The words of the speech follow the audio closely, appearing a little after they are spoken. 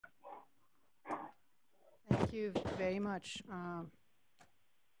Thank you very much,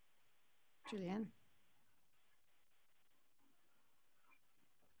 Julienne.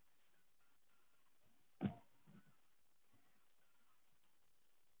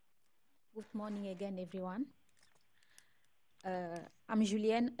 Good morning again, everyone. I'm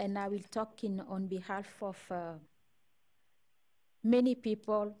Julienne, and I will talk on behalf of many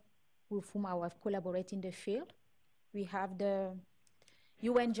people with whom I have collaborated in the field. We have the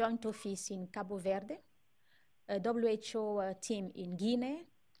UN Joint Office in Cabo Verde, a WHO team in Guinea,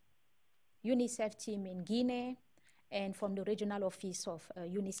 UNICEF team in Guinea, and from the regional office of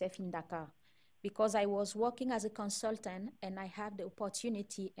UNICEF in Dakar. Because I was working as a consultant and I had the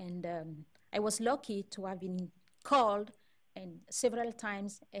opportunity, and I was lucky to have been called and several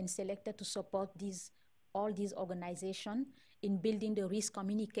times and selected to support all these organizations in building the risk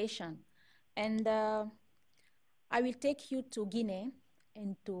communication. And I will take you to Guinea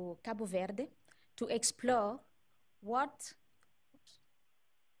and to Cabo Verde to explore what.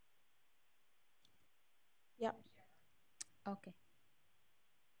 Yeah. Okay.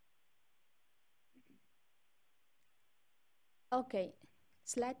 Okay.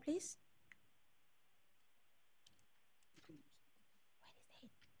 Slide, please. Where is it?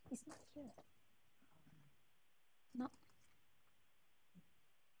 It's not here. No.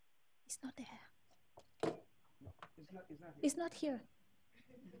 It's not there. It's not here.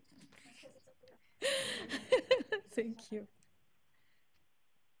 Thank you.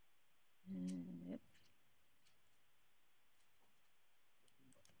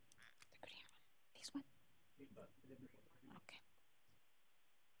 This one? Okay.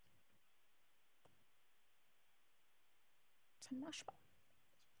 Ça ne marche pas.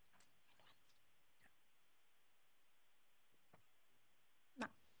 No.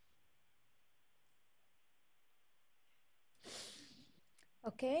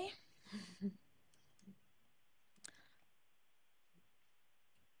 Okay.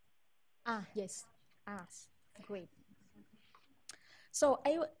 Yes. Great. So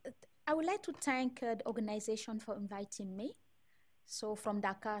I would like to thank the organization for inviting me. So from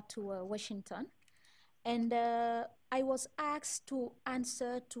Dakar to Washington. And I was asked to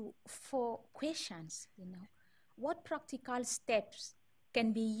answer to 4 questions, What practical steps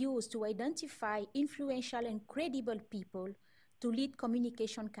can be used to identify influential and credible people to lead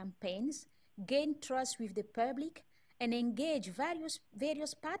communication campaigns, gain trust with the public, and engage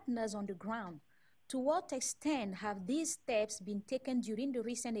various partners on the ground? To what extent have these steps been taken during the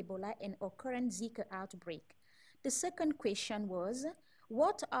recent Ebola and current Zika outbreak? The second question was,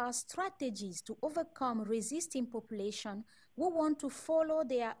 what are strategies to overcome resisting population who want to follow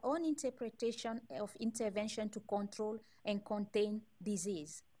their own interpretation of intervention to control and contain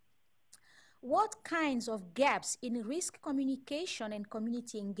disease? What kinds of gaps in risk communication and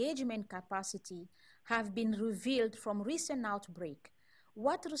community engagement capacity have been revealed from recent outbreak?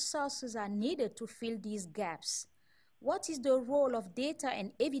 What resources are needed to fill these gaps? What is the role of data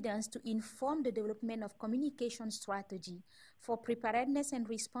and evidence to inform the development of communication strategy for preparedness and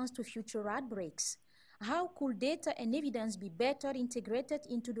response to future outbreaks? How could data and evidence be better integrated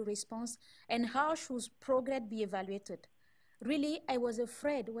into the response, and how should progress be evaluated? Really, I was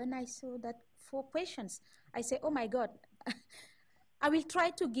afraid when I saw that 4 questions. I said, oh my God, I will try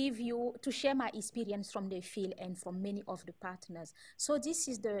to share my experience from the field and from many of the partners. So this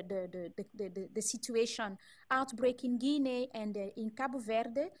is the situation, outbreak in Guinea and in Cabo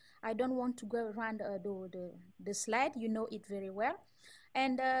Verde. I don't want to go around the slide, you know it very well.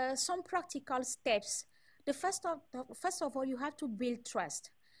 And some practical steps. First of all, you have to build trust.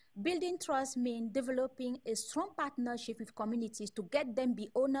 Building trust means developing a strong partnership with communities to get them be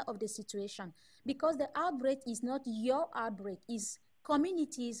owner of the situation, because the outbreak is not your outbreak, it's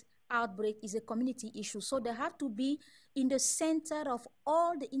communities' outbreak, is a community issue. So they have to be in the center of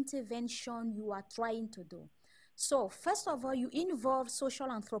all the intervention you are trying to do. So first of all, you involve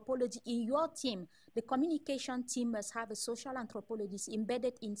social anthropology in your team. The communication team must have a social anthropologist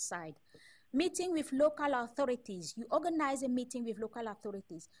embedded inside. Meeting with local authorities. You organize a meeting with local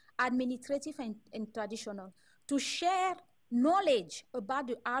authorities, administrative and traditional, to share knowledge about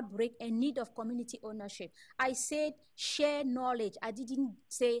the outbreak and need of community ownership. I said share knowledge. I didn't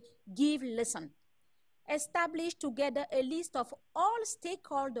say give lesson. Establish together a list of all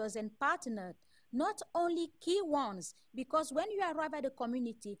stakeholders and partners, not only key ones, because when you arrive at the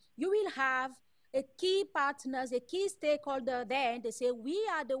community, you will have a key partners, a key stakeholder there, and they say, we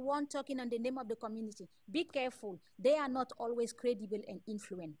are the one talking on the name of the community. Be careful. They are not always credible and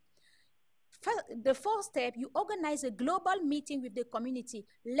influent. First, the first step, you organize a global meeting with the community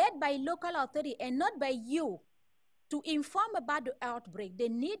led by local authority and not by you. to inform about the outbreak, the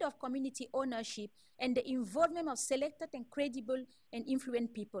need of community ownership, and the involvement of selected and credible and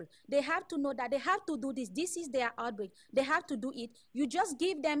influent people. They have to know that they have to do this. This is their outbreak. They have to do it. You just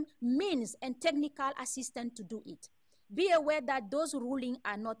give them means and technical assistance to do it. Be aware that those rulings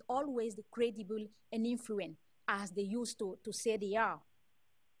are not always credible and influent as they used to say they are.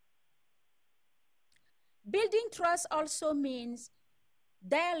 Building trust also means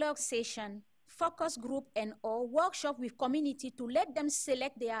dialogue session, focus group, and or workshop with community to let them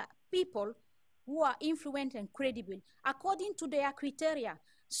select their people who are influent and credible according to their criteria.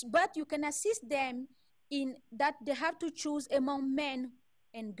 But you can assist them in that they have to choose among men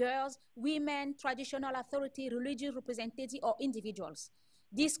and girls, women, traditional authority, religious representative, or individuals.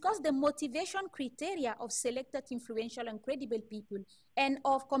 Discuss the motivation criteria of selected influential and credible people and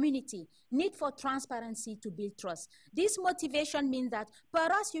of community. Need for transparency to build trust. This motivation means that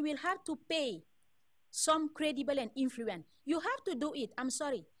perhaps you will have to pay some credible and influent. You have to do it, I'm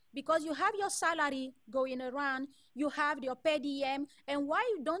sorry, because you have your salary going around, you have your per diem, and why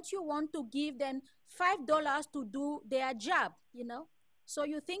don't you want to give them $5 to do their job, you know? So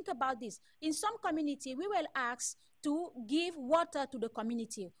you think about this. In some community, we will ask to give water to the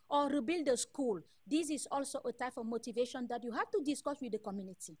community or rebuild a school. This is also a type of motivation that you have to discuss with the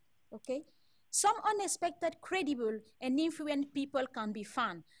community, okay? Some unexpected, credible, and influent people can be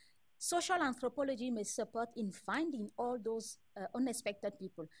found. Social anthropology may support in finding all those unexpected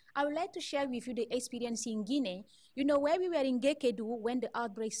people. I would like to share with you the experience in Guinea. You know, where we were in Gekedu when the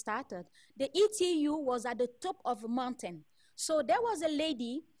outbreak started, the ETU was at the top of a mountain. So there was a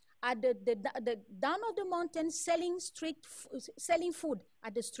lady at the down of the mountain selling food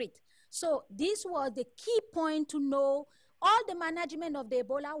at the street. So this was the key point to know all the management of the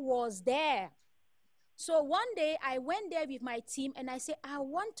Ebola was there. So one day I went there with my team and I said, I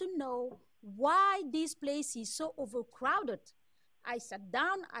want to know why this place is so overcrowded. I sat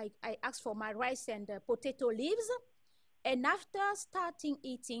down, I asked for my rice and potato leaves. And after starting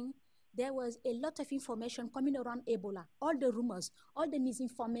eating, there was a lot of information coming around Ebola, all the rumors, all the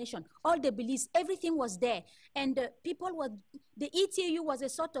misinformation, all the beliefs, everything was there. And the ETU was a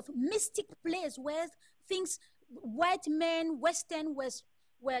sort of mystic place where things, white men, Western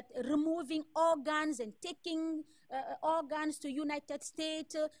were removing organs and taking organs to United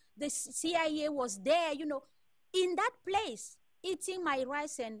States. The CIA was there, you know, in that place, eating my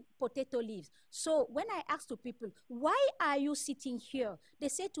rice and potato leaves. So when I asked to people, why are you sitting here? They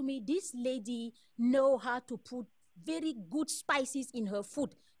said to me, this lady knows how to put very good spices in her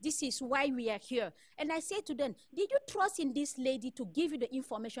food. This is why we are here. And I said to them, did you trust in this lady to give you the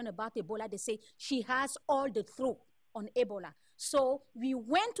information about Ebola? They say she has all the truth on Ebola. So we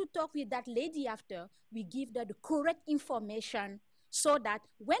went to talk with that lady after. We give her the correct information so that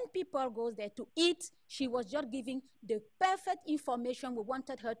when people go there to eat, she was just giving the perfect information we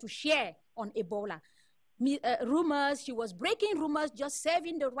wanted her to share on Ebola. Rumors, she was breaking rumors, just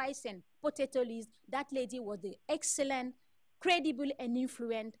serving the rice and potato leaves. That lady was the excellent, credible, and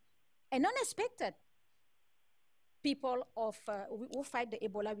influent, and unexpected people who fight the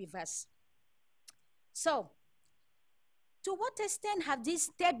Ebola with us. So, to what extent have these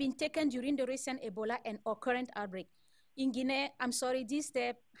steps been taken during the recent Ebola and or current outbreak? In Guinea, I'm sorry, these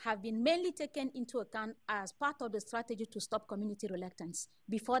steps have been mainly taken into account as part of the strategy to stop community reluctance.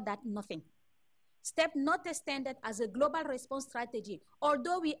 Before that, nothing. Step not extended as a global response strategy.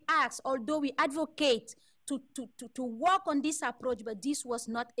 Although we advocate to work on this approach, but this was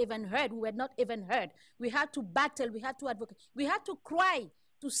not even heard. We were not even heard. We had to battle, we had to advocate, we had to cry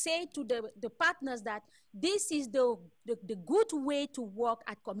to say to the partners that this is the good way to work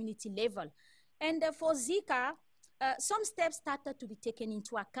at community level. And for Zika, some steps started to be taken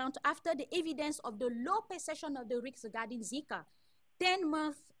into account after the evidence of the low perception of the risks regarding Zika. 10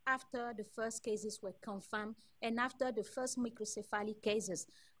 months after the first cases were confirmed and after the first microcephaly cases.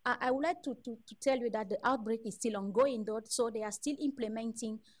 I would like to tell you that the outbreak is still ongoing, though, so they are still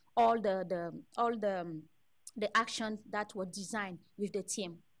implementing all the actions that were designed with the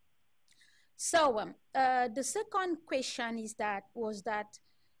team. So the second question is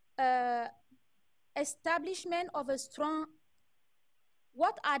establishment of a strong,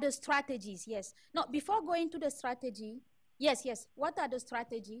 what are the strategies? Yes. Now, before going to the strategy, yes, what are the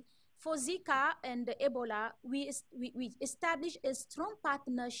strategies? For Zika and the Ebola, we established a strong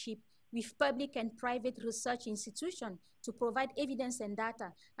partnership with public and private research institutions to provide evidence and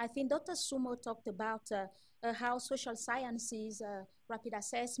data. I think Dr. Sumo talked about how social sciences, rapid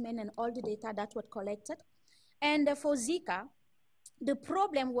assessment, and all the data that were collected. And for Zika, the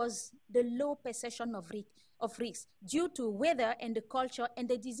problem was the low perception of risk due to weather and the culture and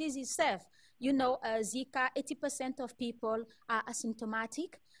the disease itself. You know, Zika, 80% of people are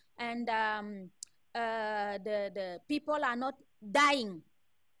asymptomatic, and the people are not dying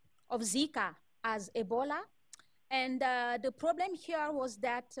of Zika as Ebola. And the problem here was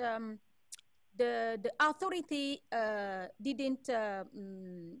that the authority didn't, the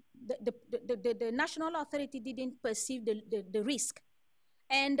national authority didn't perceive the risk.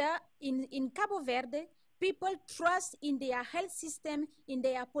 And in Cabo Verde, people trust in their health system, in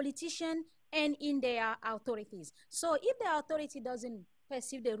their politicians, and in their authorities. So if the authority doesn't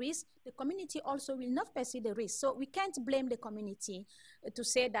perceive the risk, the community also will not perceive the risk. So we can't blame the community to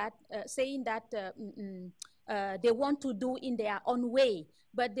say that, saying that they want to do in their own way.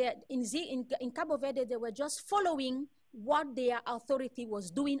 But in Cabo Verde, they were just following what their authority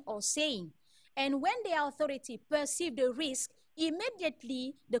was doing or saying. And when the authority perceived the risk,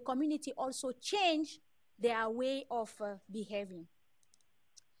 immediately the community also changed their way of behaving.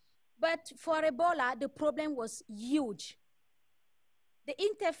 But for Ebola, the problem was huge. The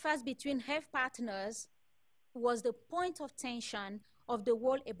interface between health partners was the point of tension of the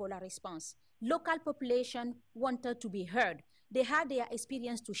whole Ebola response. Local population wanted to be heard. They had their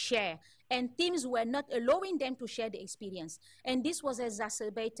experience to share, and teams were not allowing them to share the experience. And this was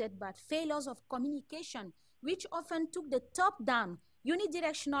exacerbated by failures of communication, which often took the top-down,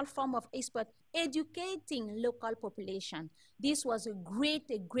 unidirectional form of expert educating local population. This was a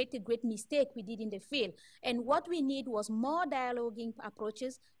great mistake we did in the field. And what we need was more dialoguing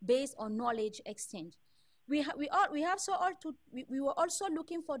approaches based on knowledge exchange. We were also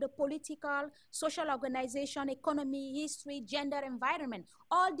looking for the political, social organization, economy, history, gender, environment.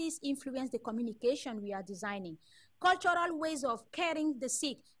 All these influence the communication we are designing. Cultural ways of caring the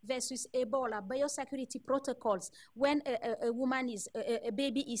sick versus Ebola, biosecurity protocols. When a woman is, a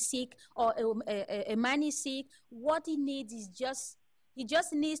baby is sick or a man is sick, what he needs is he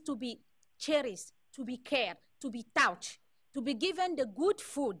just needs to be cherished, to be cared, to be touched, to be given the good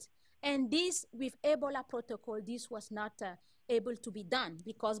food. And this, with Ebola protocol, this was not able to be done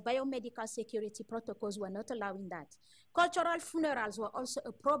because biomedical security protocols were not allowing that. Cultural funerals were also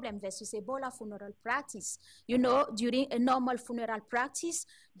a problem versus Ebola funeral practice. You know, during a normal funeral practice,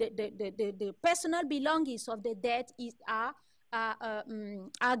 the personal belongings of the dead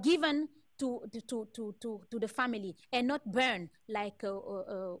are given to the family and not burned like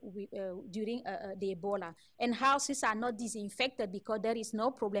during the Ebola. And houses are not disinfected because there is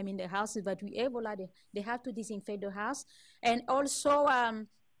no problem in the houses, but with Ebola, they have to disinfect the house. And also,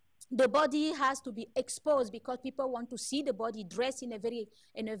 the body has to be exposed because people want to see the body dressed in a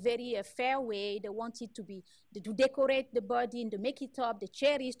very fair way. They want it to decorate the body and to make it up, the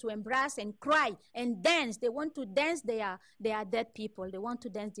cherries, to embrace and cry and dance. They want to dance their dead people. They want to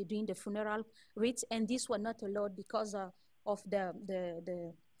dance during the funeral rites, and this was not allowed because of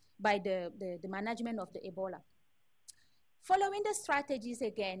the management of the Ebola. Following the strategies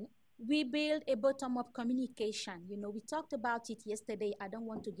again, we build a bottom-up communication. You know, we talked about it yesterday. I don't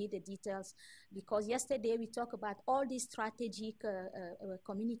want to give the details because yesterday we talked about all this strategic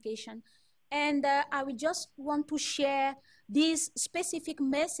communication. And I would just want to share these specific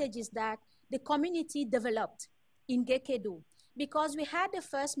messages that the community developed in Gekedu. Because we had the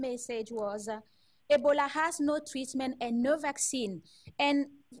first message was, Ebola has no treatment and no vaccine. And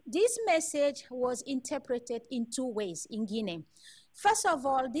this message was interpreted in two ways in Guinea. First of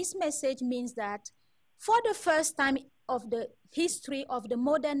all, this message means that for the first time of the history of the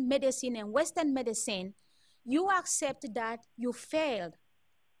modern medicine and Western medicine, you accept that you failed.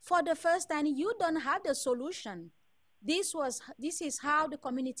 For the first time, you don't have the solution. This is how the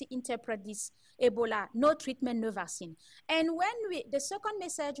community interpret this Ebola, no treatment, no vaccine. And when the second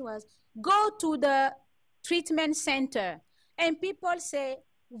message was, go to the treatment center. And people say,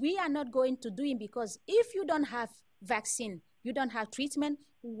 we are not going to do it because if you don't have vaccine, you don't have treatment,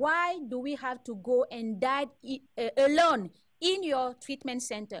 why do we have to go and die alone in your treatment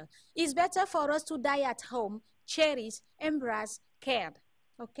center? It's better for us to die at home, cherished, embraced, cared,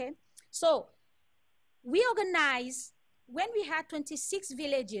 okay? So we organized, when we had 26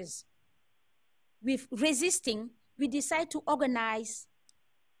 villages with resisting, we decided to organize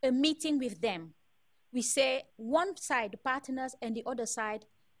a meeting with them. We say one side, the partners, and the other side,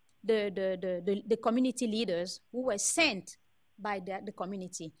 the community leaders who were sent by the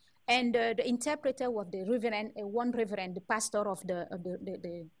community. And the interpreter was the reverend, one reverend, the pastor of the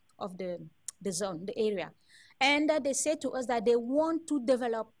zone, the area. And they said to us that they want to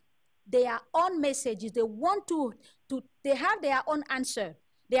develop their own messages. They want they have their own answer,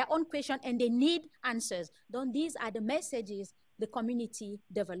 their own question, and they need answers. Then these are the messages the community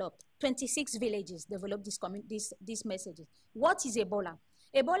developed. 26 villages developed these messages. What is Ebola?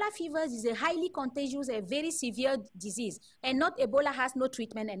 Ebola fever is a highly contagious, a very severe disease, and not Ebola has no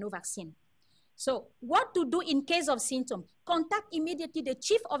treatment and no vaccine. So what to do in case of symptom? Contact immediately the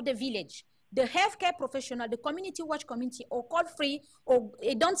chief of the village, the healthcare professional, the community watch community, or call free, or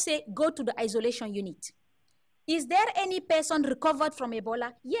don't say go to the isolation unit. Is there any person recovered from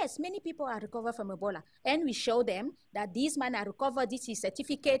Ebola? Yes, many people are recovered from Ebola. And we show them that these men are recovered, this is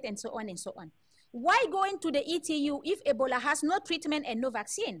certificate, and so on and so on. Why going to the ETU if Ebola has no treatment and no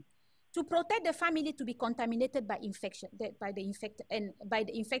vaccine? To protect the family to be contaminated by infection, by the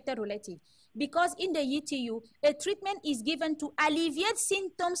infected relative. Because in the ETU, a treatment is given to alleviate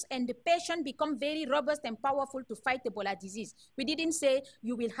symptoms and the patient become very robust and powerful to fight Ebola disease. We didn't say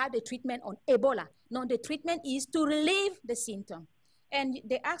you will have the treatment on Ebola. No, the treatment is to relieve the symptom. And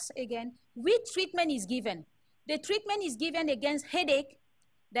they ask again, which treatment is given? The treatment is given against headache,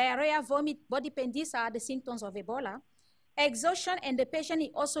 diarrhea, vomit, body pain. These are the symptoms of Ebola. Exhaustion, and the patient is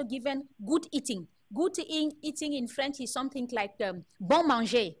also given good eating. Good eating in French is something like bon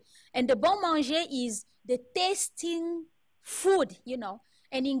manger. And the bon manger is the tasting food, you know.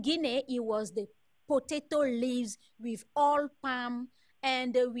 And in Guinea, it was the potato leaves with all palm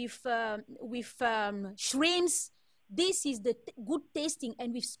and with shrimps. This is the good tasting,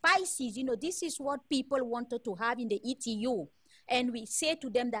 and with spices, you know, this is what people wanted to have in the ETU. And we say to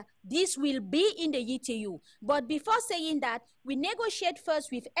them that this will be in the ETU. But before saying that, we negotiate first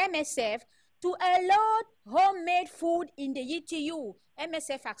with MSF to allow homemade food in the ETU.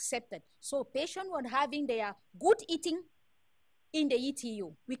 MSF accepted. So patients were having their good eating in the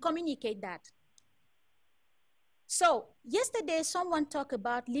ETU. We communicate that. So yesterday, someone talked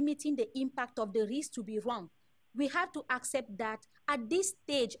about limiting the impact of the risk to be wrong. We have to accept that at this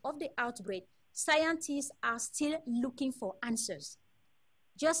stage of the outbreak, scientists are still looking for answers.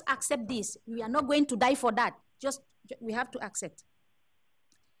 Just accept this. We are not going to die for that. We have to accept.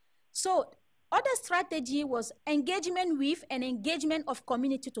 So other strategy was engagement with and engagement of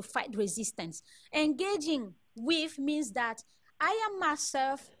community to fight resistance. Engaging with means that I am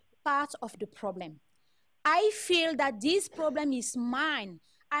myself part of the problem. I feel that this problem is mine.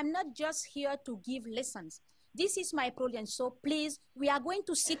 I'm not just here to give lessons. This is my problem, so please, we are going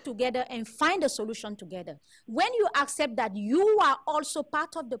to sit together and find a solution together. When you accept that you are also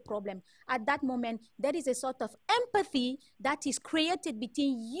part of the problem, at that moment, there is a sort of empathy that is created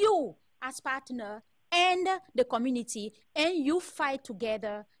between you as partner and the community, and you fight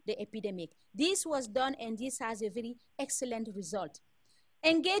together the epidemic. This was done, and this has a very excellent result.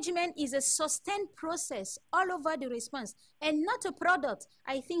 Engagement is a sustained process all over the response and not a product.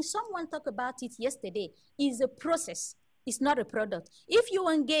 I think someone talked about it yesterday. It's a process. It's not a product. If you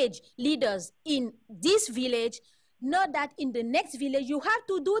engage leaders in this village, know that in the next village, you have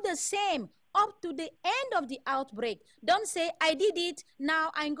to do the same up to the end of the outbreak. Don't say, I did it, now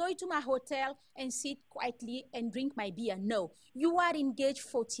I'm going to my hotel and sit quietly and drink my beer. No, you are engaged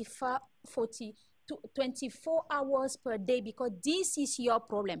 24 hours per day because this is your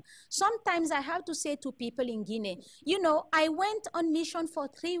problem. Sometimes I have to say to people in Guinea, you know, I went on mission for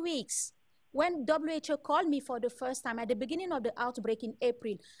 3 weeks. When WHO called me for the first time at the beginning of the outbreak in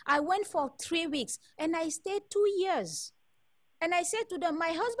April, I went for 3 weeks and I stayed 2 years. And I said to them, my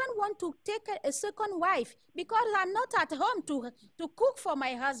husband wants to take a second wife because I'm not at home to cook for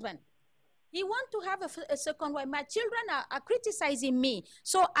my husband. He wants to have a second wife. My children are criticizing me.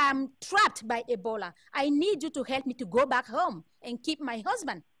 So I'm trapped by Ebola. I need you to help me to go back home and keep my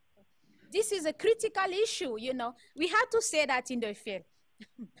husband. This is a critical issue, you know. We have to say that in the field.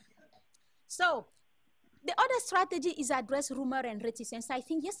 So the other strategy is address rumor and reticence. I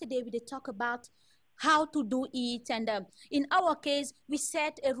think yesterday we did talk about how to do it. And in our case, we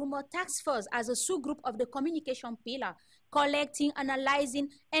set a rumor task force as a subgroup of the communication pillar, collecting, analyzing,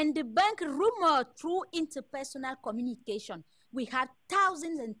 and debunk rumor through interpersonal communication. We had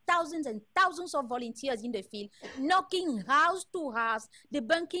thousands and thousands and thousands of volunteers in the field, knocking house to house,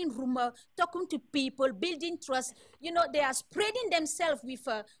 debunking rumor, talking to people, building trust. You know, they are spreading themselves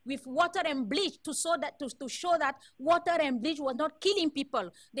with water and bleach to show that water and bleach was not killing people.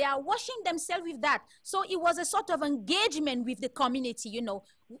 They are washing themselves with that. So it was a sort of engagement with the community, you know,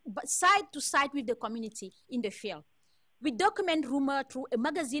 side to side with the community in the field. We document rumor through a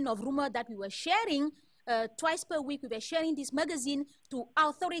magazine of rumor that we were sharing. Twice per week, we were sharing this magazine to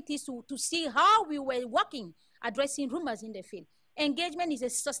authorities to see how we were working, addressing rumors in the field. Engagement is a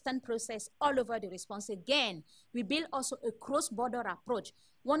sustained process all over the response. Again, we build also a cross-border approach.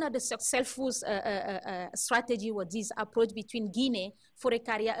 One of the successful strategy was this approach between Guinea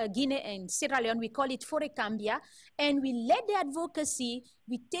and Sierra Leone. We call it Forecambia, and we led the advocacy.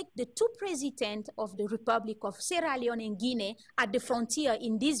 We take the two presidents of the Republic of Sierra Leone and Guinea at the frontier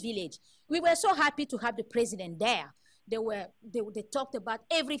in this village. We were so happy to have the president there. They talked about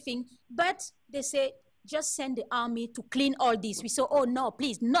everything, but they say, just send the army to clean all this. We said, oh no,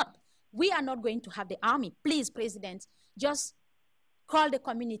 please, not. We are not going to have the army. Please, President, just call the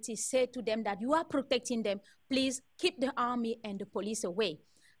community, say to them that you are protecting them. Please keep the army and the police away.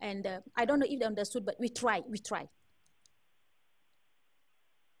 And I don't know if they understood, but we tried.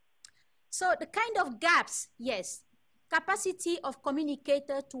 So the kind of gaps, yes. Capacity of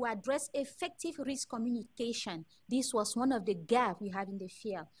communicator to address effective risk communication. This was one of the gaps we have in the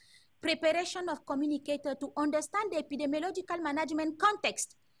field. Preparation of communicator to understand the epidemiological management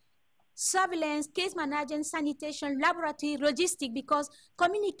context. Surveillance, case management, sanitation, laboratory, logistics, because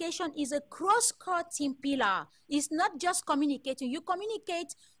communication is a cross-cutting pillar. It's not just communicating. You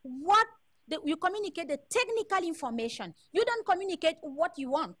communicate you communicate the technical information. You don't communicate what you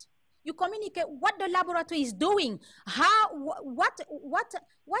want. You communicate what the laboratory is doing,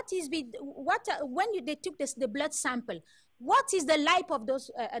 when they took the blood sample, what is the life of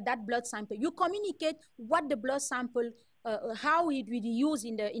that blood sample? You communicate what the blood sample, how it will be used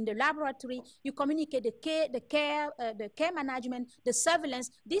in the laboratory. You communicate the care management, the surveillance.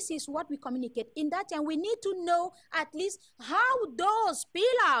 This is what we communicate. In that time, we need to know at least how those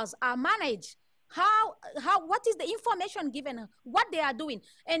pillars are managed. What is the information given, what they are doing.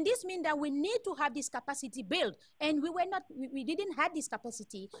 And this means that we need to have this capacity built. And we didn't have this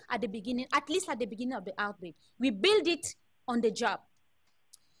capacity at the beginning, at least at the beginning of the outbreak. We build it on the job.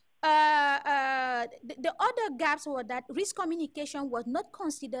 The other gaps were that risk communication was not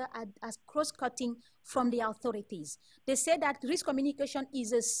considered as cross-cutting from the authorities. They said that risk communication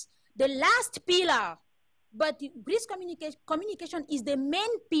is the last pillar, but risk communication is the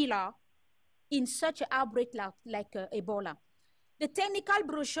main pillar in such an outbreak like Ebola. The technical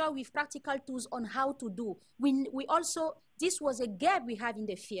brochure with practical tools on how to do. We also, this was a gap we have in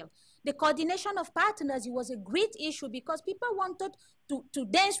the field. The coordination of partners, it was a great issue because people wanted to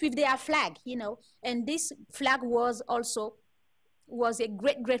dance with their flag, you know, and this flag was a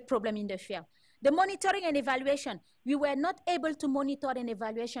great problem in the field. The monitoring and evaluation, we were not able to monitor and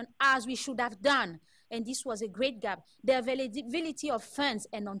evaluation as we should have done. And this was a great gap. The availability of funds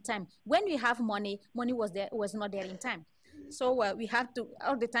and on time. When we have money was not there in time. So we have to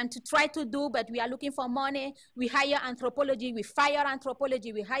all the time to try to do, but we are looking for money. We hire anthropology, we fire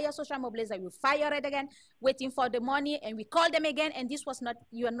anthropology, we hire social mobilizer, we fire it again, waiting for the money, and we call them again, and this was not,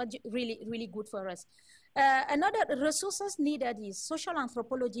 you are not really good for us. Another resources needed is social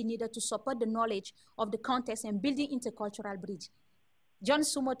anthropology needed to support the knowledge of the context and building intercultural bridge. John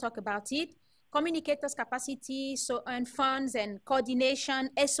Sumo talked about it. Communicators' capacity, so and funds and coordination,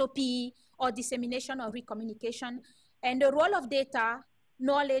 SOP, or dissemination or recommunication, and the role of data,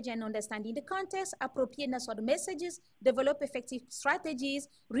 knowledge and understanding the context, appropriateness of the messages, develop effective strategies,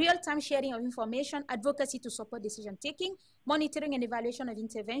 real-time sharing of information, advocacy to support decision-taking, monitoring and evaluation of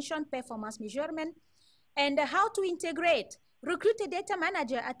intervention, performance measurement, and how to integrate. Recruit a data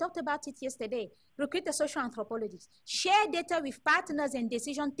manager, I talked about it yesterday. Recruit a social anthropologist. Share data with partners and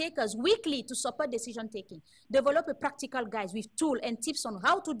decision takers weekly to support decision taking. Develop a practical guide with tools and tips on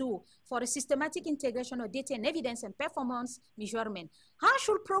how to do for a systematic integration of data and evidence and performance measurement. How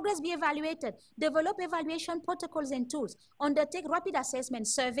should progress be evaluated? Develop evaluation protocols and tools. Undertake rapid assessment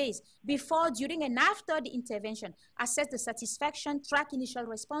surveys before, during, and after the intervention. Assess the satisfaction, track initial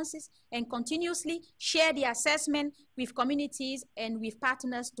responses, and continuously share the assessment with communities and with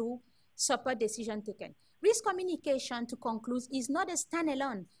partners to support decision taken. Risk communication, to conclude, is not a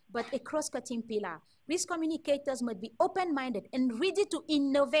standalone, but a cross-cutting pillar. Risk communicators must be open-minded and ready to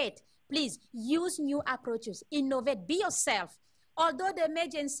innovate. Please use new approaches, innovate, be yourself. Although the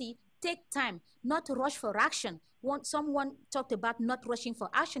emergency, take time, not rush for action. Someone talked about not rushing for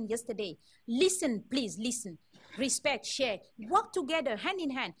action yesterday. Listen, please listen. Respect, share, work together hand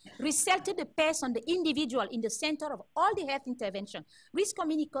in hand. Reset the pace on the individual in the center of all the health intervention. Risk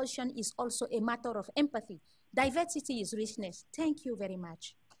communication is also a matter of empathy. Diversity is richness. Thank you very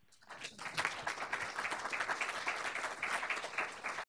much.